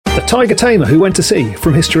The Tiger Tamer Who Went to Sea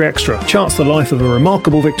from History Extra charts the life of a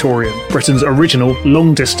remarkable Victorian, Britain's original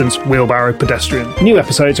long-distance wheelbarrow pedestrian. New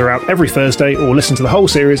episodes are out every Thursday, or listen to the whole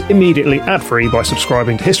series immediately ad-free by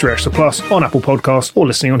subscribing to History Extra Plus on Apple Podcasts or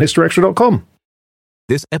listening on historyextra.com.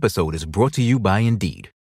 This episode is brought to you by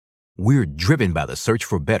Indeed. We're driven by the search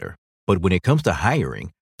for better, but when it comes to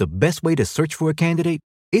hiring, the best way to search for a candidate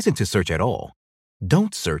isn't to search at all.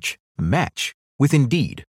 Don't search, match with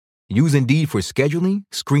Indeed. Use Indeed for scheduling,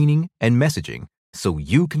 screening, and messaging so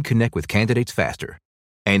you can connect with candidates faster.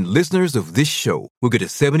 And listeners of this show will get a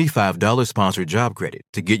 $75 sponsored job credit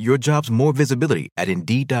to get your jobs more visibility at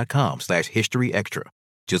Indeed.com/History Extra.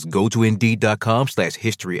 Just go to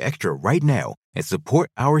Indeed.com/History Extra right now and support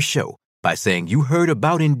our show by saying you heard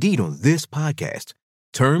about Indeed on this podcast.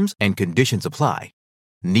 Terms and conditions apply.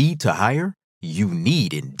 Need to hire? You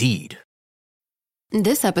need Indeed.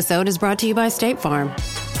 This episode is brought to you by State Farm.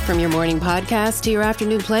 From your morning podcast to your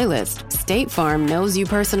afternoon playlist, State Farm knows you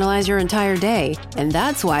personalize your entire day, and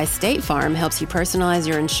that's why State Farm helps you personalize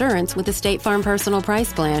your insurance with the State Farm Personal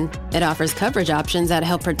Price Plan. It offers coverage options that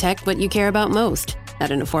help protect what you care about most at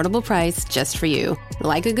an affordable price just for you.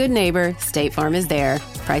 Like a good neighbor, State Farm is there.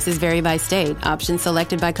 Prices vary by state. Options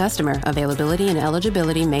selected by customer. Availability and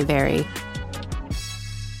eligibility may vary.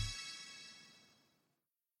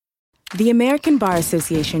 The American Bar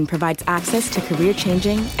Association provides access to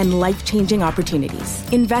career-changing and life-changing opportunities.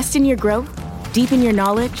 Invest in your growth, deepen your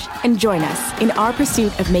knowledge, and join us in our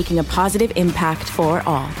pursuit of making a positive impact for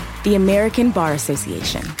all. The American Bar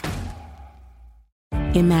Association.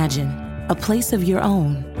 Imagine a place of your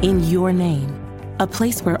own, in your name. A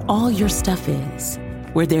place where all your stuff is.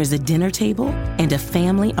 Where there's a dinner table and a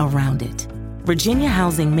family around it. Virginia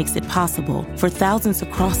Housing makes it possible for thousands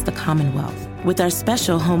across the Commonwealth with our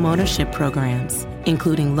special homeownership programs,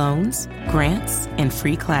 including loans, grants, and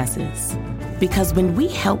free classes. Because when we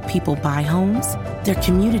help people buy homes, their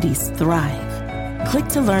communities thrive. Click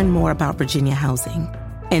to learn more about Virginia Housing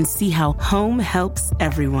and see how home helps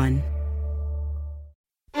everyone.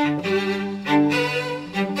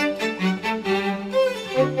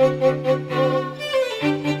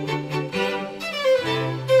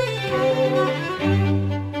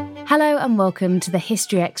 Hello and welcome to the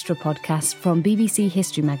History Extra podcast from BBC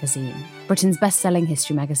History Magazine, Britain's best-selling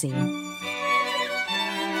history magazine.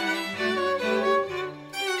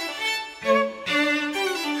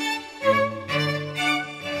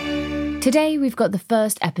 Today we've got the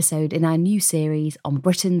first episode in our new series on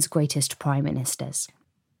Britain's greatest prime ministers.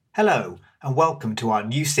 Hello and welcome to our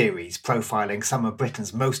new series profiling some of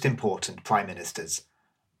Britain's most important prime ministers.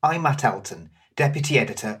 I'm Matt Elton, Deputy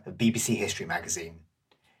Editor of BBC History Magazine.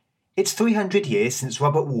 It's 300 years since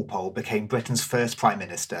Robert Walpole became Britain's first Prime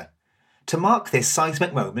Minister. To mark this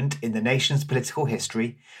seismic moment in the nation's political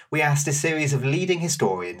history, we asked a series of leading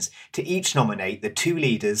historians to each nominate the two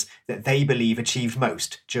leaders that they believe achieved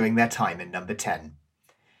most during their time in Number 10.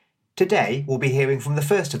 Today, we'll be hearing from the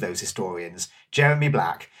first of those historians, Jeremy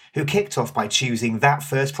Black, who kicked off by choosing that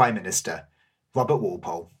first Prime Minister, Robert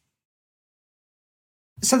Walpole.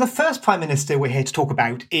 So the first Prime Minister we're here to talk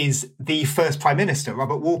about is the first Prime Minister,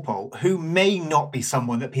 Robert Walpole, who may not be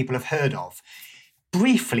someone that people have heard of.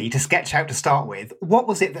 Briefly, to sketch out to start with, what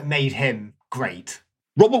was it that made him great?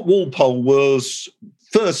 Robert Walpole was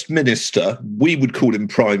First Minister. We would call him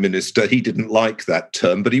Prime Minister. He didn't like that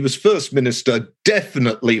term, but he was First Minister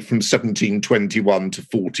definitely from 1721 to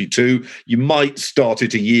 42. You might start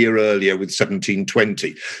it a year earlier with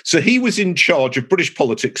 1720. So he was in charge of British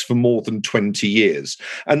politics for more than 20 years.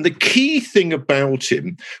 And the key thing about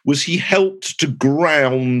him was he helped to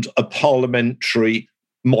ground a parliamentary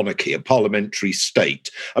monarchy, a parliamentary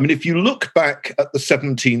state. I mean, if you look back at the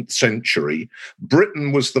 17th century,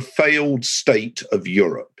 Britain was the failed state of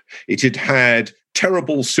Europe. It had had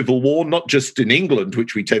terrible civil war, not just in England,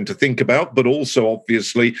 which we tend to think about, but also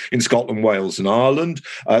obviously in Scotland, Wales and Ireland,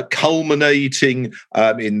 culminating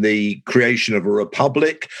in the creation of a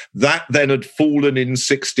republic. That then had fallen in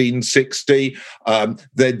 1660.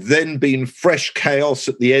 There'd then been fresh chaos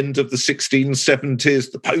at the end of the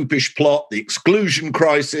 1670s, the Popish plot, the exclusion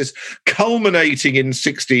crisis, culminating in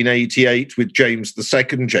 1688 with James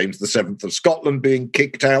II, James VII of Scotland being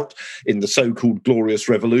kicked out in the so-called Glorious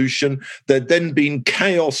Revolution. There'd then been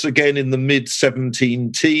chaos again in the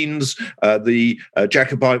mid-17-teens, the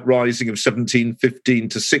Jacobite Rising of 1715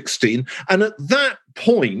 to 16. And at that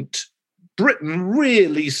point, Britain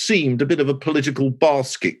really seemed a bit of a political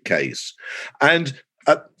basket case. And,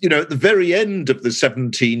 at the very end of the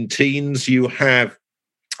 17 teens, you have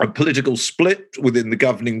a political split within the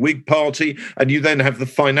governing Whig Party, and you then have the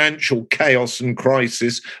financial chaos and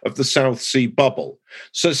crisis of the South Sea bubble.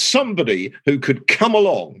 So somebody who could come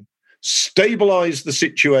along, stabilise the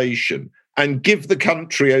situation, and give the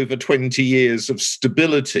country over 20 years of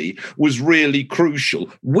stability was really crucial.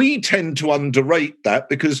 We tend to underrate that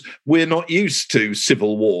because we're not used to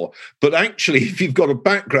civil war. But actually, if you've got a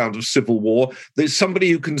background of civil war, there's somebody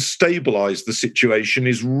who can stabilise the situation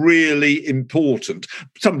is really important.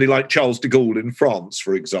 Somebody like Charles de Gaulle in France,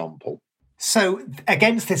 for example. So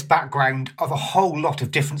against this background of a whole lot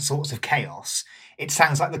of different sorts of chaos, it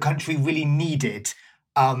sounds like the country really needed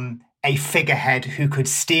a figurehead who could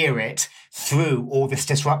steer it through all this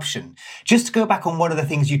disruption. Just to go back on one of the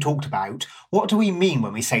things you talked about, what do we mean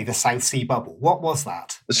when we say the South Sea bubble? What was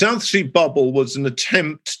that? The South Sea bubble was an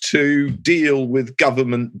attempt to deal with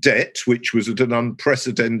government debt, which was at an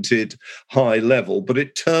unprecedented high level, but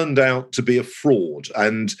it turned out to be a fraud.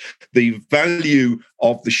 And the value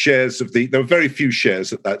of the shares there were very few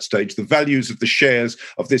shares at that stage. The values of the shares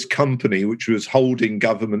of this company, which was holding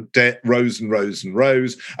government debt, rose and rose and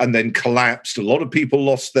rose, and then collapsed. A lot of people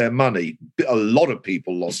lost their money.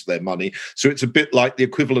 So it's a bit like the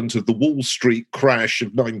equivalent of the Wall Street crash of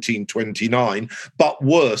 1929, but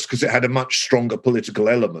worse because it had a much stronger political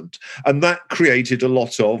element. And that created a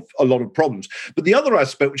lot of problems. But the other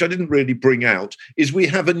aspect, which I didn't really bring out, is we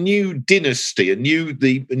have a new dynasty, a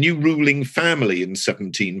new ruling family in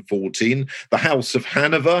 1714, the House of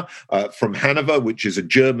Hanover, from Hanover, which is a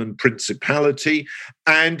German principality.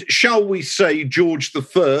 And shall we say George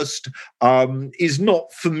I is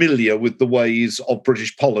not familiar with the ways of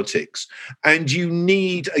British politics. And you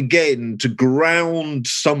need, again, to ground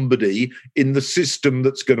somebody in the system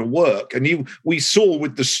that's going to work. And we saw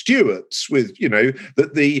with the Stuarts,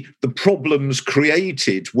 that the problems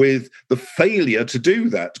created with the failure to do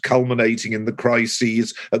that, culminating in the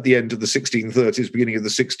crises at the end of the 1630s, beginning of the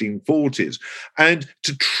 1640s. And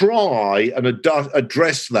to try and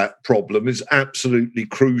address that problem is absolutely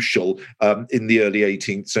crucial in the early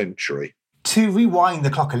 18th century. To rewind the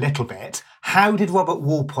clock a little bit, how did Robert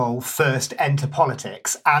Walpole first enter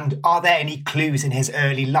politics? And are there any clues in his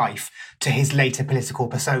early life to his later political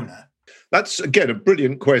persona? That's, again, a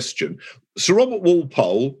brilliant question. Sir Robert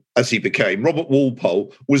Walpole, as he became, Robert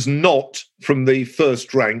Walpole was not from the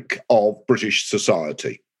first rank of British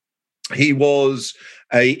society. He was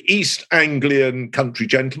an East Anglian country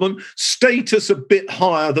gentleman, status a bit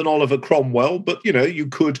higher than Oliver Cromwell, but, you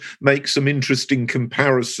could make some interesting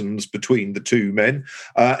comparisons between the two men.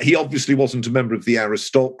 He obviously wasn't a member of the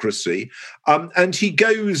aristocracy. And he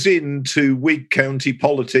goes into Whig county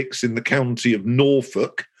politics in the county of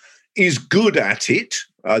Norfolk, is good at it.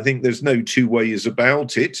 I think there's no two ways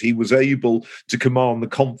about it. He was able to command the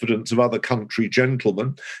confidence of other country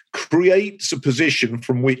gentlemen, creates a position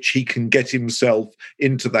from which he can get himself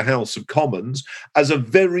into the House of Commons as a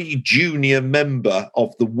very junior member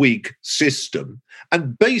of the Whig system,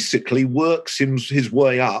 and basically works his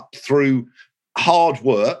way up through hard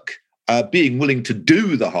work, being willing to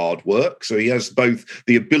do the hard work. So he has both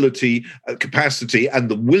the ability, capacity, and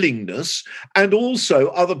the willingness, and also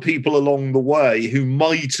other people along the way who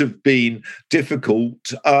might have been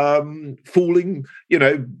difficult, falling,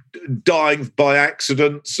 dying by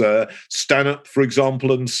accidents. Stanhope, for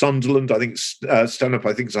example, and Sunderland. I think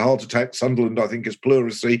Stanhope, is a heart attack. Sunderland, I think, is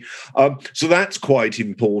pleurisy. So that's quite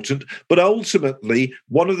important. But ultimately,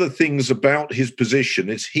 one of the things about his position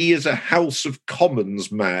is he is a House of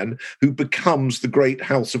Commons man who becomes the great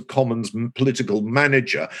House of Commons political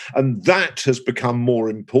manager. And that has become more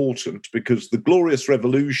important because the Glorious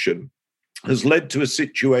Revolution has led to a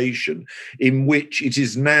situation in which it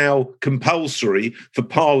is now compulsory for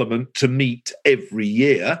Parliament to meet every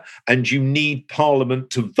year, and you need Parliament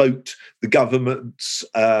to vote the government's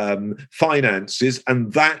finances,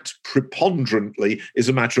 and that preponderantly is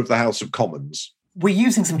a matter of the House of Commons. We're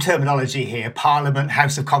using some terminology here, Parliament,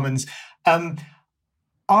 House of Commons.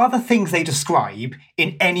 Are the things they describe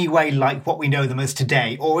in any way like what we know them as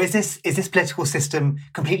today, or is this political system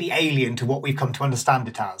completely alien to what we've come to understand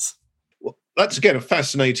it as? Well, that's, again, a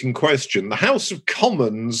fascinating question. The House of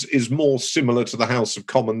Commons is more similar to the House of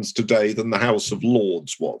Commons today than the House of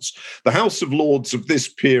Lords was. The House of Lords of this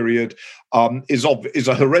period is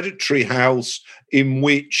a hereditary house in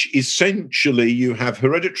which essentially you have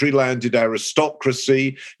hereditary landed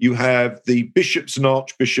aristocracy, you have the bishops and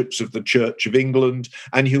archbishops of the Church of England,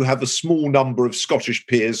 and you have a small number of Scottish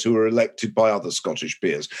peers who are elected by other Scottish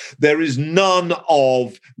peers. There is none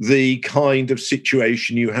of the kind of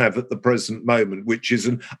situation you have at the present moment, which is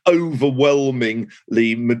an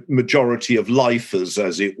overwhelmingly majority of lifers,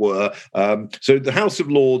 as it were. So the House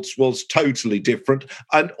of Lords was totally different.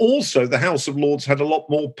 And also the House of Lords had a lot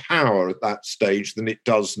more power at that stage than it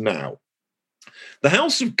does now. The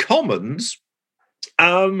House of Commons,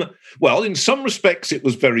 well, in some respects it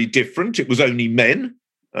was very different. It was only men,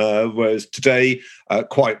 whereas today,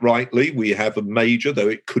 quite rightly, we have a major, though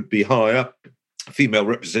it could be higher, female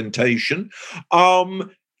representation.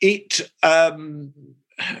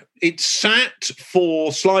 It sat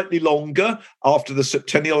for slightly longer after the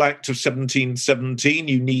Septennial Act of 1717.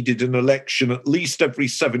 You needed an election at least every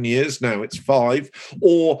 7 years. Now it's 5,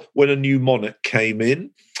 or when a new monarch came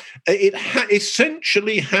in. It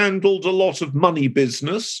essentially handled a lot of money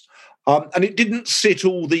business. And it didn't sit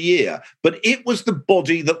all the year, but it was the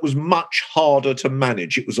body that was much harder to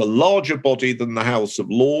manage. It was a larger body than the House of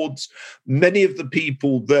Lords. Many of the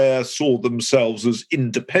people there saw themselves as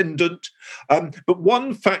independent. But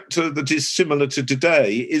one factor that is similar to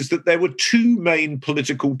today is that there were two main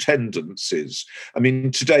political tendencies. I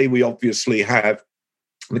mean, today we obviously have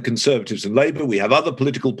the Conservatives and Labour. We have other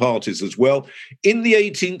political parties as well. In the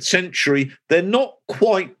 18th century, they're not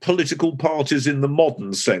quite political parties in the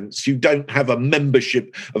modern sense. You don't have a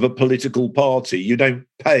membership of a political party. You don't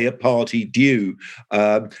pay a party due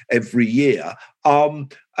every year.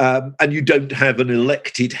 And you don't have an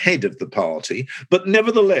elected head of the party. But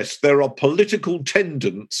nevertheless, there are political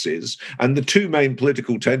tendencies, and the two main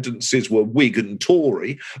political tendencies were Whig and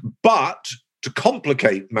Tory. But to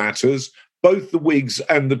complicate matters, both the Whigs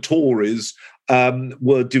and the Tories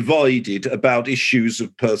were divided about issues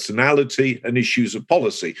of personality and issues of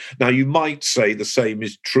policy. Now, you might say the same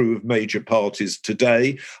is true of major parties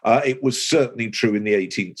today. It was certainly true in the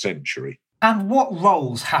 18th century. And what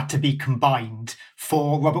roles had to be combined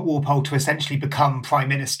for Robert Walpole to essentially become Prime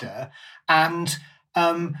Minister? And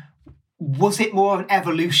was it more an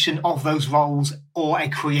evolution of those roles or a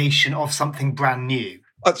creation of something brand new?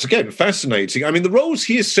 That's, again, fascinating. I mean, the roles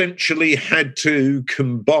he essentially had to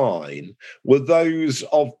combine were those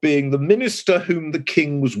of being the minister whom the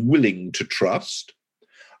king was willing to trust,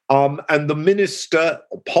 and the minister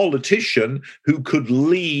or politician who could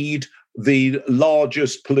lead the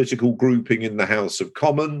largest political grouping in the House of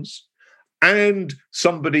Commons, and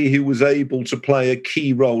somebody who was able to play a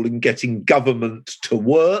key role in getting government to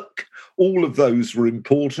work. All of those were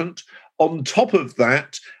important. On top of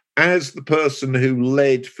that, as the person who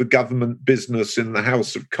led for government business in the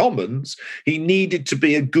House of Commons, he needed to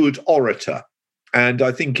be a good orator. And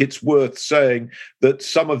I think it's worth saying that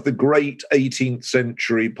some of the great 18th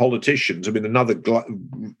century politicians, I mean, another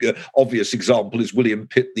obvious example is William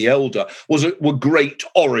Pitt the Elder, were great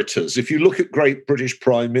orators. If you look at great British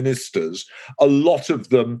prime ministers, a lot of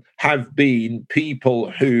them have been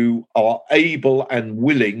people who are able and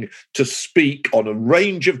willing to speak on a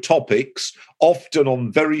range of topics, often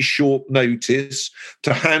on very short notice,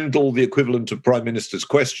 to handle the equivalent of Prime Minister's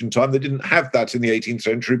question time. They didn't have that in the 18th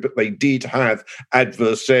century, but they did have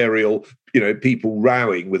adversarial, people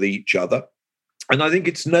rowing with each other. And I think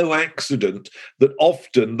it's no accident that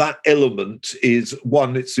often that element is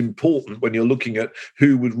one that's important when you're looking at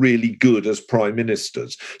who were really good as prime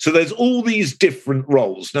ministers. So there's all these different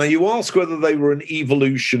roles. Now, you ask whether they were an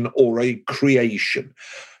evolution or a creation.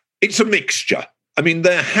 It's a mixture. I mean,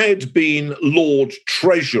 there had been Lord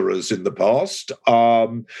Treasurers in the past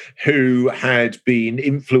who had been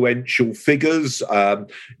influential figures.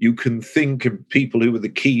 You can think of people who were the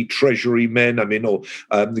key Treasury men. I mean,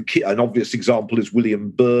 an obvious example is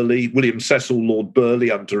William Cecil Lord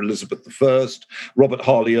Burleigh under Elizabeth I, Robert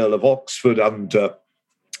Harley, Earl of Oxford under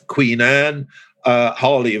Queen Anne.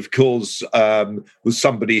 Harley, of course, was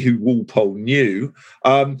somebody who Walpole knew.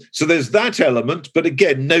 So there's that element, but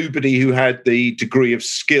again, nobody who had the degree of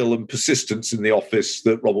skill and persistence in the office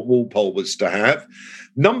that Robert Walpole was to have.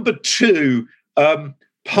 Number two,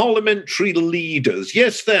 parliamentary leaders.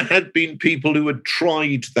 Yes, there had been people who had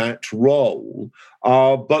tried that role,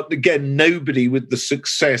 but again, nobody with the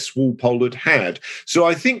success Walpole had had. So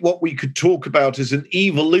I think what we could talk about is an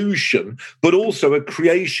evolution, but also a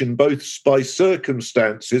creation, both by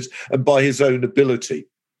circumstances and by his own ability.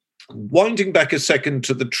 Winding back a second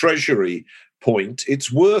to the Treasury point,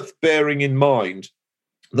 it's worth bearing in mind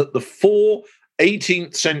that the 4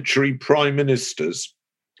 18th century prime ministers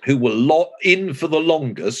who were in for the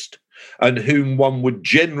longest and whom one would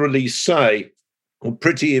generally say were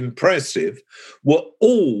pretty impressive, were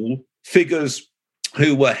all figures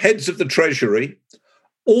who were heads of the Treasury,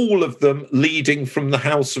 all of them leading from the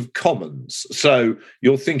House of Commons. So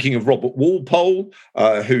you're thinking of Robert Walpole,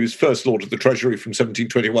 who's First Lord of the Treasury from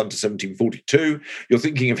 1721 to 1742. You're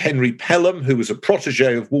thinking of Henry Pelham, who was a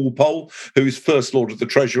protege of Walpole, who's First Lord of the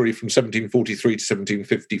Treasury from 1743 to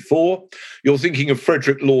 1754. You're thinking of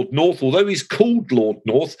Frederick Lord North. Although he's called Lord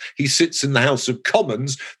North, he sits in the House of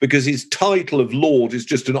Commons because his title of Lord is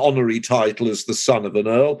just an honorary title as the son of an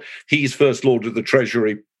Earl. He's First Lord of the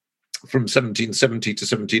Treasury from 1770 to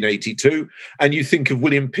 1782, and you think of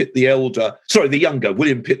William Pitt the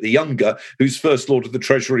Younger, who's First Lord of the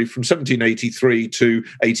Treasury from 1783 to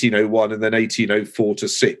 1801, and then 1804 to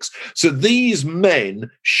 6. So these men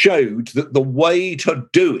showed that the way to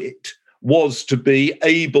do it was to be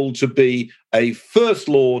able to be a First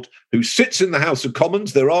Lord who sits in the House of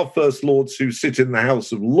Commons. There are First Lords who sit in the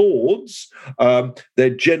House of Lords.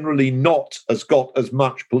 They're generally not got as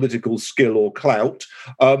much political skill or clout.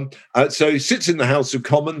 So he sits in the House of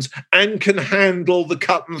Commons and can handle the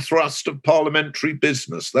cut and thrust of parliamentary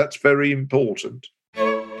business. That's very important.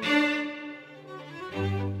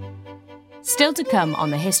 Still to come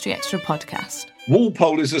on the History Extra podcast.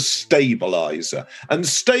 Walpole is a stabiliser, and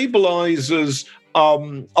stabilisers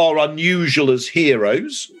are unusual as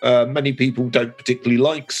heroes. Many people don't particularly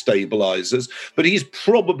like stabilisers, but he's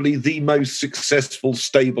probably the most successful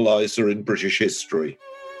stabiliser in British history.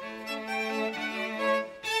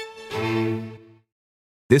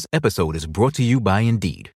 This episode is brought to you by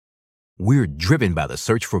Indeed. We're driven by the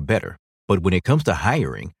search for better, but when it comes to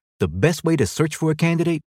hiring, the best way to search for a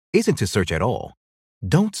candidate isn't to search at all.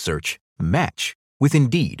 Don't search, match with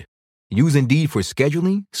Indeed. Use Indeed for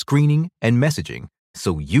scheduling, screening, and messaging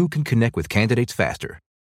so you can connect with candidates faster.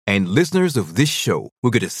 And listeners of this show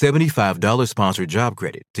will get a $75 sponsored job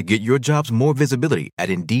credit to get your jobs more visibility at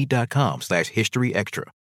Indeed.com/HistoryExtra.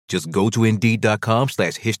 Just go to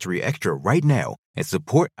Indeed.com/HistoryExtra right now and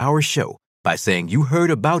support our show by saying you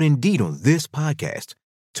heard about Indeed on this podcast.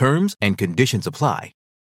 Terms and conditions apply.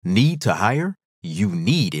 Need to hire? You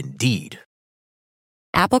need Indeed.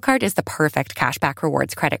 Apple Card is the perfect cashback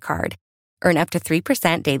rewards credit card. Earn up to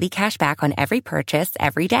 3% daily cash back on every purchase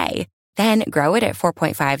every day. Then grow it at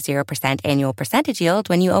 4.50% annual percentage yield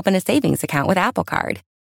when you open a savings account with Apple Card.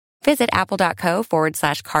 Visit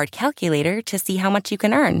apple.co/card calculator to see how much you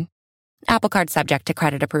can earn. Apple Card subject to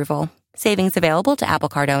credit approval. Savings available to Apple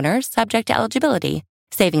Card owners subject to eligibility.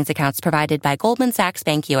 Savings accounts provided by Goldman Sachs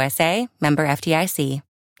Bank USA, member FDIC.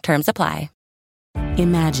 Terms apply.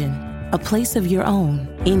 Imagine a place of your own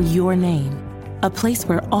in your name. A place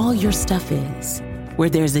where all your stuff is. Where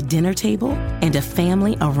there's a dinner table and a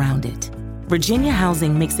family around it. Virginia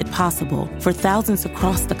Housing makes it possible for thousands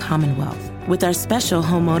across the Commonwealth with our special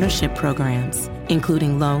home ownership programs,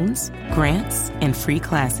 including loans, grants, and free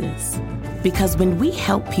classes. Because when we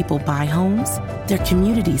help people buy homes, their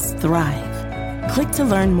communities thrive. Click to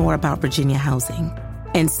learn more about Virginia Housing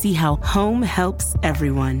and see how home helps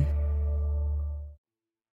everyone.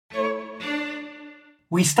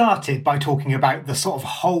 We started by talking about the sort of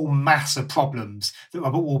whole mass of problems that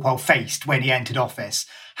Robert Walpole faced when he entered office.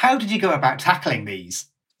 How did you go about tackling these?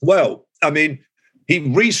 Well, I mean, he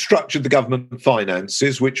restructured the government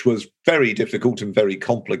finances, which was very difficult and very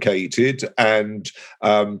complicated, and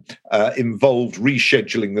involved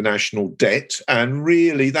rescheduling the national debt. And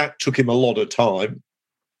really, that took him a lot of time.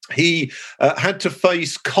 He had to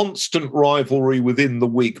face constant rivalry within the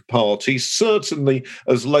Whig Party. Certainly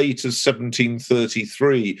as late as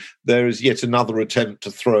 1733, there is yet another attempt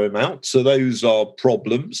to throw him out. So those are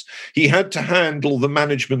problems. He had to handle the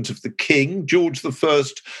management of the king. George I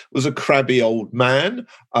was a crabby old man.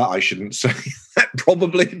 I shouldn't say that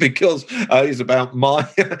probably because he's about my...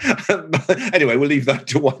 Anyway, we'll leave that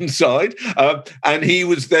to one side. And he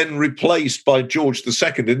was then replaced by George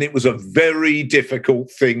II, and it was a very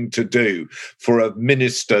difficult thing to do for a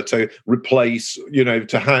minister to replace,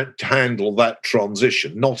 to handle that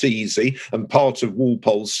transition. Not easy. And part of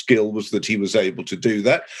Walpole's skill was that he was able to do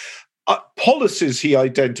that. Policies he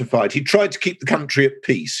identified. He tried to keep the country at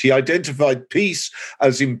peace. He identified peace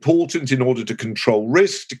as important in order to control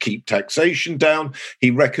risk, to keep taxation down.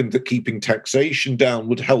 He reckoned that keeping taxation down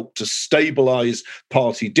would help to stabilise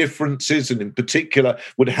party differences, and in particular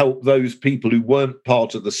would help those people who weren't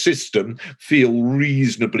part of the system feel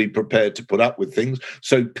reasonably prepared to put up with things.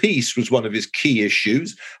 So peace was one of his key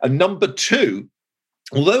issues. And number two,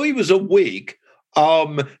 although he was a Whig,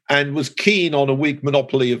 and was keen on a Whig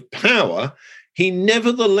monopoly of power, he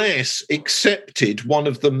nevertheless accepted one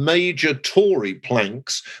of the major Tory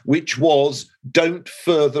planks, which was don't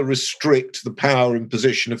further restrict the power and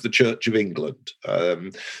position of the Church of England.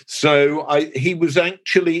 He was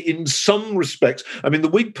actually, in some respects, I mean, the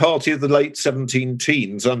Whig Party of the late 17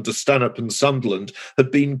 teens under Stanhope and Sunderland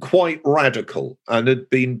had been quite radical and had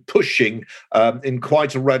been pushing in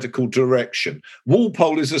quite a radical direction.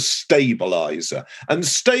 Walpole is a stabiliser, and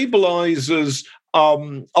stabilisers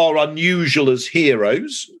are unusual as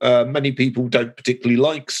heroes. Many people don't particularly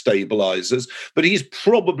like stabilisers, but he's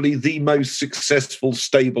probably the most successful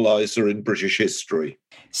stabiliser in British history.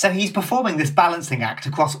 So he's performing this balancing act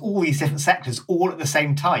across all these different sectors all at the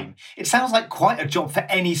same time. It sounds like quite a job for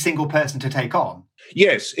any single person to take on.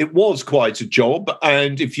 Yes, it was quite a job.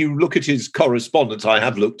 And if you look at his correspondence, I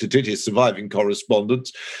have looked at it, his surviving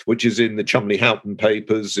correspondence, which is in the Cholmondeley Houghton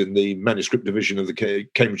papers, in the manuscript division of the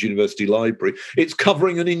Cambridge University Library, it's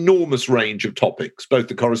covering an enormous range of topics, both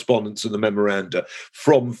the correspondence and the memoranda,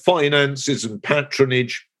 from finances and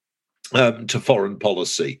patronage to foreign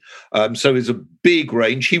policy. So it's a big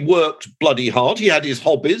range. He worked bloody hard. He had his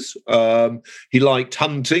hobbies. He liked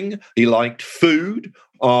hunting. He liked food.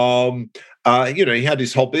 He had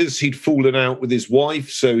his hobbies. He'd fallen out with his wife,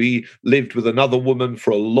 so he lived with another woman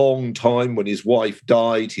for a long time. When his wife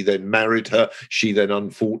died, he then married her. She then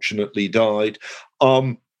unfortunately died.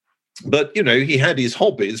 But, he had his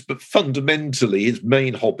hobbies, but fundamentally his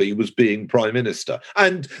main hobby was being Prime Minister.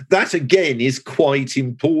 And that, again, is quite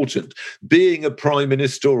important. Being a Prime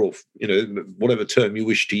Minister, or, whatever term you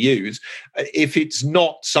wish to use, if it's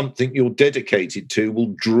not something you're dedicated to,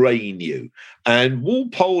 will drain you. And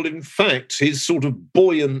Walpole, in fact, his sort of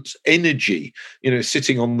buoyant energy,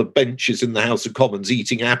 sitting on the benches in the House of Commons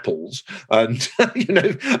eating apples and,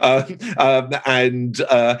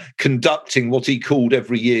 conducting what he called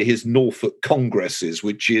every year his Norfolk Congresses,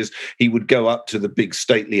 which is he would go up to the big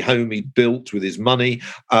stately home he'd built with his money,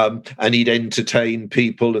 and he'd entertain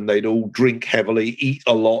people, and they'd all drink heavily, eat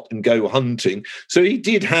a lot, and go hunting. So he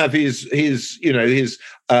did have his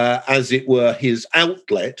as it were, his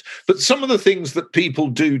outlet. But some of the things that people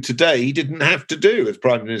do today, he didn't have to do as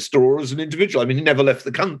Prime Minister or as an individual. I mean, he never left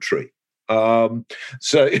the country.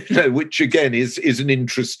 Which again is an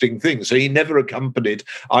interesting thing. So he never accompanied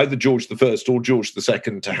either George I or George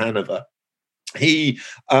II to Hanover.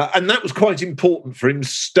 And that was quite important for him,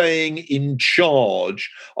 staying in charge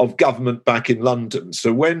of government back in London.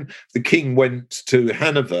 So when the King went to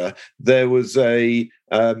Hanover, there was a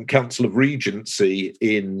Council of Regency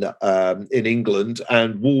in England,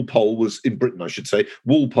 and Walpole was in Britain, I should say.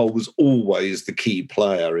 Walpole was always the key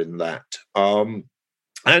player in that.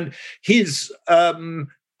 And his,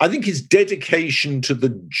 I think his dedication to the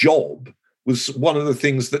job was one of the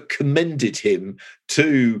things that commended him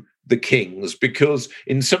to the kings, because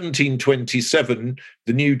in 1727,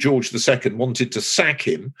 the new George II wanted to sack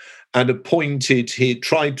him and he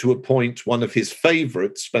tried to appoint one of his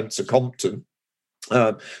favourites, Spencer Compton,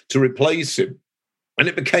 to replace him. And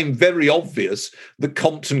it became very obvious that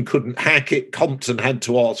Compton couldn't hack it. Compton had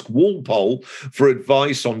to ask Walpole for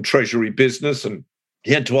advice on Treasury business, and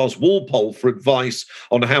he had to ask Walpole for advice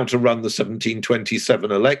on how to run the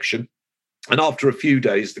 1727 election. And after a few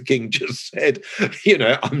days, the King just said,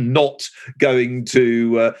 I'm not going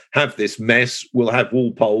to have this mess. We'll have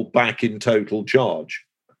Walpole back in total charge.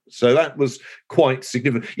 So that was quite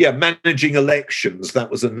significant. Yeah, managing elections, that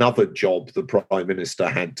was another job the Prime Minister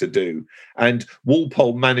had to do. And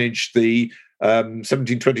Walpole managed the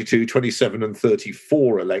 1722, 27 and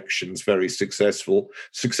 34 elections very successfully.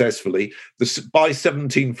 By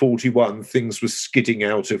 1741, things were skidding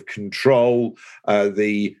out of control.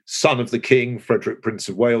 The son of the king, Frederick, Prince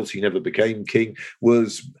of Wales, he never became king,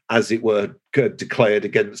 was, as it were, declared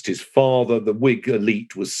against his father. The Whig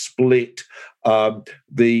elite was split.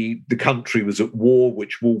 The country was at war,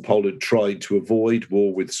 which Walpole had tried to avoid,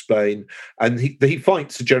 war with Spain. And he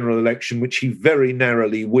fights a general election, which he very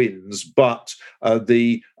narrowly wins, but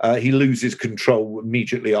he loses control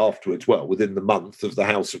immediately afterwards, within the month of the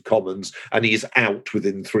House of Commons, and he is out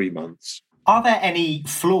within 3 months. Are there any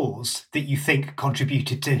flaws that you think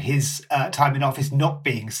contributed to his time in office not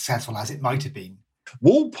being successful as it might have been?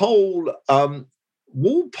 Walpole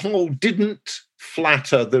didn't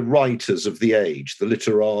flatter the writers of the age, the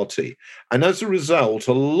literati, and as a result,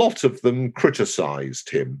 a lot of them criticised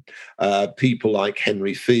him. People like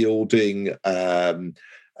Henry Fielding,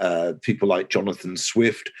 people like Jonathan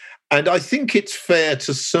Swift, and I think it's fair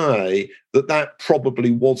to say that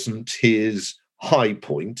probably wasn't his high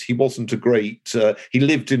point. He wasn't a great... he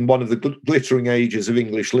lived in one of the glittering ages of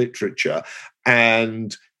English literature,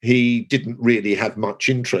 and he didn't really have much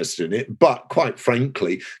interest in it. But quite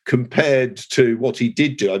frankly, compared to what he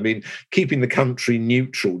did do, I mean, keeping the country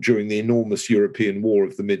neutral during the enormous European war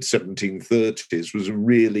of the mid-1730s was a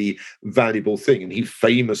really valuable thing. And he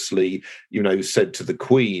famously, said to the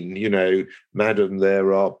Queen, Madam,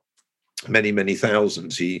 there are many, many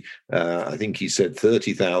thousands. I think he said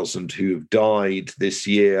 30,000 who have died this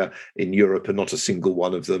year in Europe, and not a single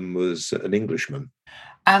one of them was an Englishman.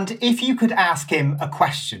 And if you could ask him a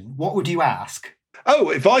question, what would you ask?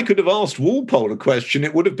 Oh, if I could have asked Walpole a question,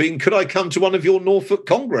 it would have been, could I come to one of your Norfolk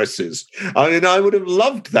congresses? I mean, I would have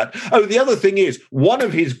loved that. Oh, the other thing is, one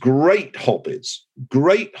of his great hobbies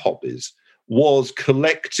was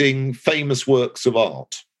collecting famous works of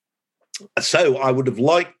art. So I would have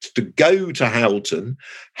liked to go to Houghton,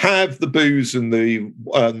 have the booze and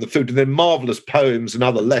the food, and then marvellous poems and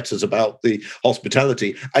other letters about the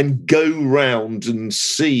hospitality, and go round and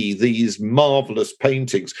see these marvellous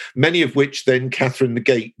paintings, many of which then Catherine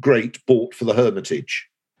the Great bought for the Hermitage.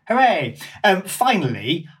 Hooray!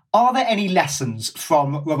 Finally, are there any lessons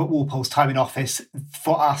from Robert Walpole's time in office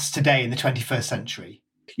for us today in the 21st century?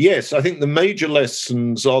 Yes, I think the major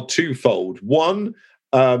lessons are twofold. One,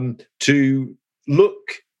 to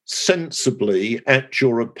look sensibly at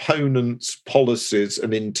your opponent's policies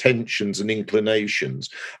and intentions and inclinations.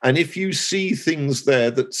 And if you see things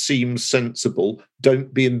there that seem sensible,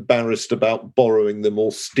 don't be embarrassed about borrowing them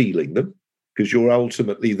or stealing them, because you're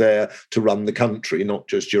ultimately there to run the country, not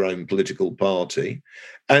just your own political party.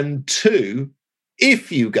 And two,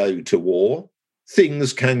 if you go to war,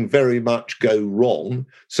 things can very much go wrong.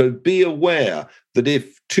 So be aware that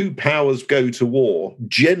if two powers go to war,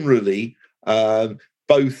 generally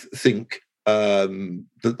both think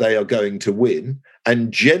that they are going to win,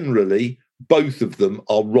 and generally both of them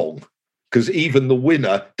are wrong, because even the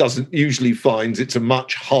winner doesn't usually find it's a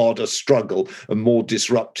much harder struggle, a more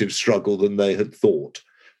disruptive struggle than they had thought.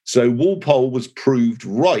 So Walpole was proved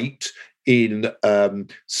right in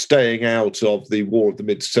staying out of the war of the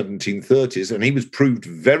mid-1730s, and he was proved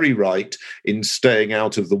very right in staying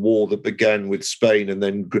out of the war that began with Spain and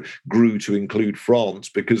then grew to include France,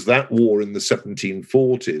 because that war in the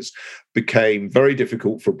 1740s became very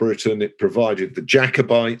difficult for Britain. It provided the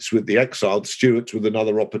Jacobites with the exiled Stuarts with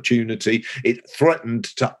another opportunity. It threatened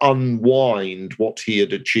to unwind what he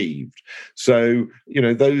had achieved. So,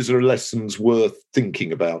 those are lessons worth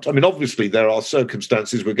thinking about. I mean, obviously, there are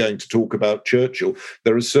circumstances, we're going to talk about Churchill,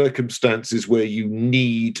 there are circumstances where you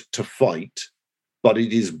need to fight, but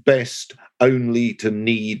it is best only to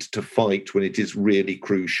need to fight when it is really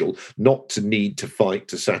crucial, not to need to fight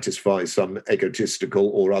to satisfy some egotistical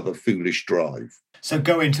or other foolish drive. So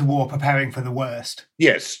go into war preparing for the worst.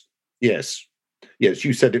 Yes,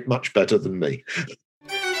 you said it much better than me.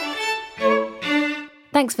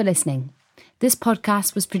 Thanks for listening. This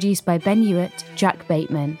podcast was produced by Ben Hewitt, Jack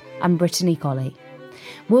Bateman, and Brittany Colley.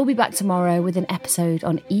 We'll be back tomorrow with an episode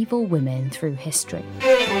on evil women through history.